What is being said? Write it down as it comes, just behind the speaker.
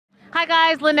Hi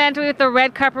guys, Linda Antwi with the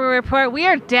Red Carpet Report. We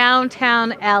are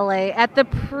downtown LA at the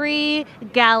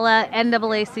Pre-Gala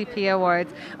NAACP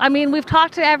Awards. I mean, we've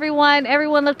talked to everyone.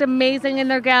 Everyone looked amazing in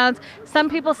their gowns. Some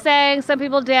people sang, some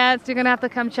people danced. You're going to have to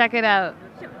come check it out.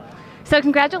 So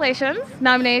congratulations,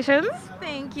 nominations.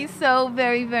 Thank you so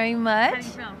very, very much. How do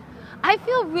you feel? I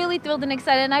feel really thrilled and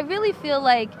excited, and I really feel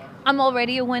like I'm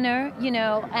already a winner, you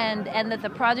know, and that the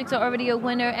projects are already a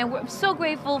winner, and we're so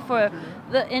grateful for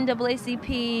the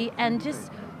NAACP and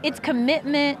just its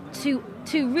commitment to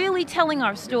really telling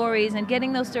our stories and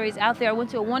getting those stories out there. I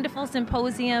went to a wonderful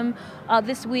symposium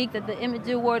this week that the Image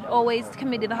Award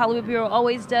Committee, the Hollywood Bureau,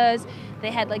 always does.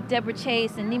 They had like Deborah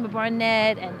Chase and Nima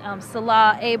Barnett and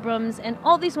Salah Abrams and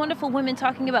all these wonderful women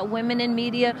talking about women in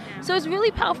media. So it's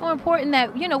really powerful and important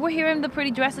that, you know, we're hearing the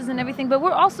pretty dresses and everything, but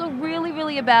we're also really,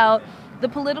 really about the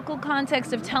political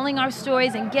context of telling our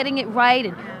stories and getting it right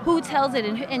and who tells it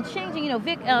and changing, you know,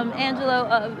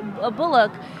 Angelo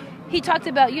Bullock, he talked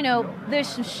about, you know, there's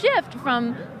some shift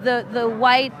from the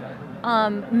white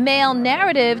male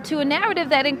narrative to a narrative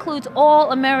that includes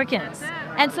all Americans.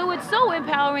 And so it's so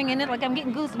empowering, and it's like I'm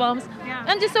getting goosebumps. Yeah.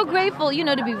 I'm just so grateful, you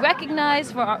know, to be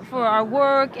recognized for our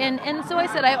work. And so I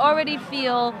said I already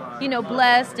feel, you know,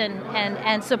 blessed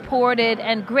and supported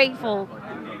and grateful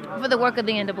for the work of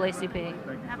the NAACP.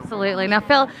 Absolutely. Now,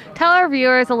 Phil, tell our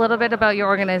viewers a little bit about your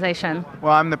organization.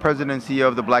 Well, I'm the president and CEO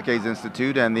of the Black AIDS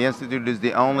Institute, and the Institute is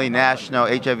the only national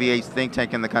HIV/AIDS think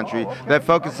tank in the country that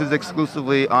focuses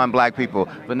exclusively on black people.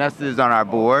 Vanessa is on our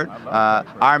board.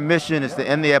 Our mission is to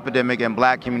end the epidemic in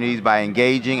black communities by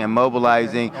engaging and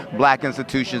mobilizing black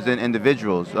institutions and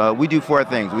individuals. We do four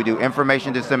things. We do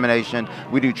information dissemination,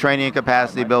 we do training and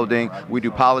capacity building, we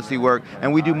do policy work,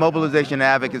 and we do mobilization and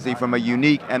advocacy from a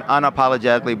unique and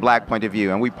unapologetically black point of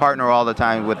view. And we partner all the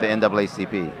time with the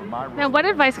NAACP. Now, what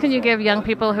advice can you give young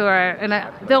people who are,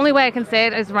 the only way I can say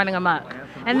it is running amok,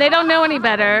 and they don't know any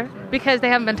better because they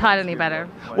haven't been taught any better?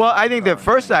 Well, I think that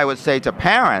first I would say to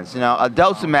parents, you know,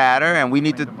 adults matter, and we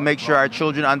need to make sure our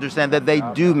children understand that they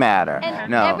do matter.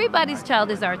 And everybody's child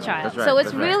is our child. That's right, so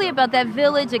it's really about that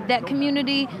village, like that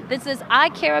community that says, I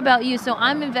care about you, so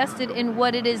I'm invested in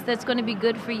what it is that's going to be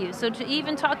good for you. So to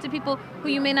even talk to people who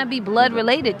you may not be blood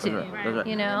related to, That's right.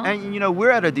 you know? And, you know,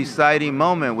 we're at a deciding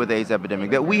moment with the AIDS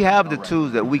epidemic, that we have the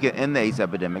tools that we can end the AIDS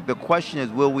epidemic. The question is,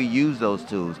 will we use those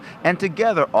tools? And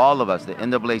together, all of us, the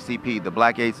NAACP, the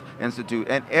Black AIDS Institute,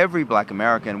 and every black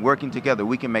American working together,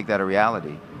 we can make that a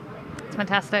reality. It's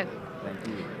fantastic. Thank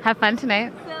you. Have fun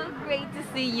tonight. So great to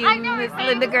see you, Miss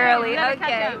Linda Gurley.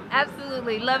 Okay,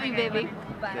 absolutely. Love you, baby.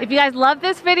 Bye. If you guys love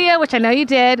this video, which I know you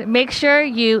did, make sure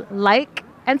you like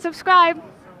and subscribe.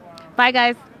 Bye,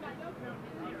 guys.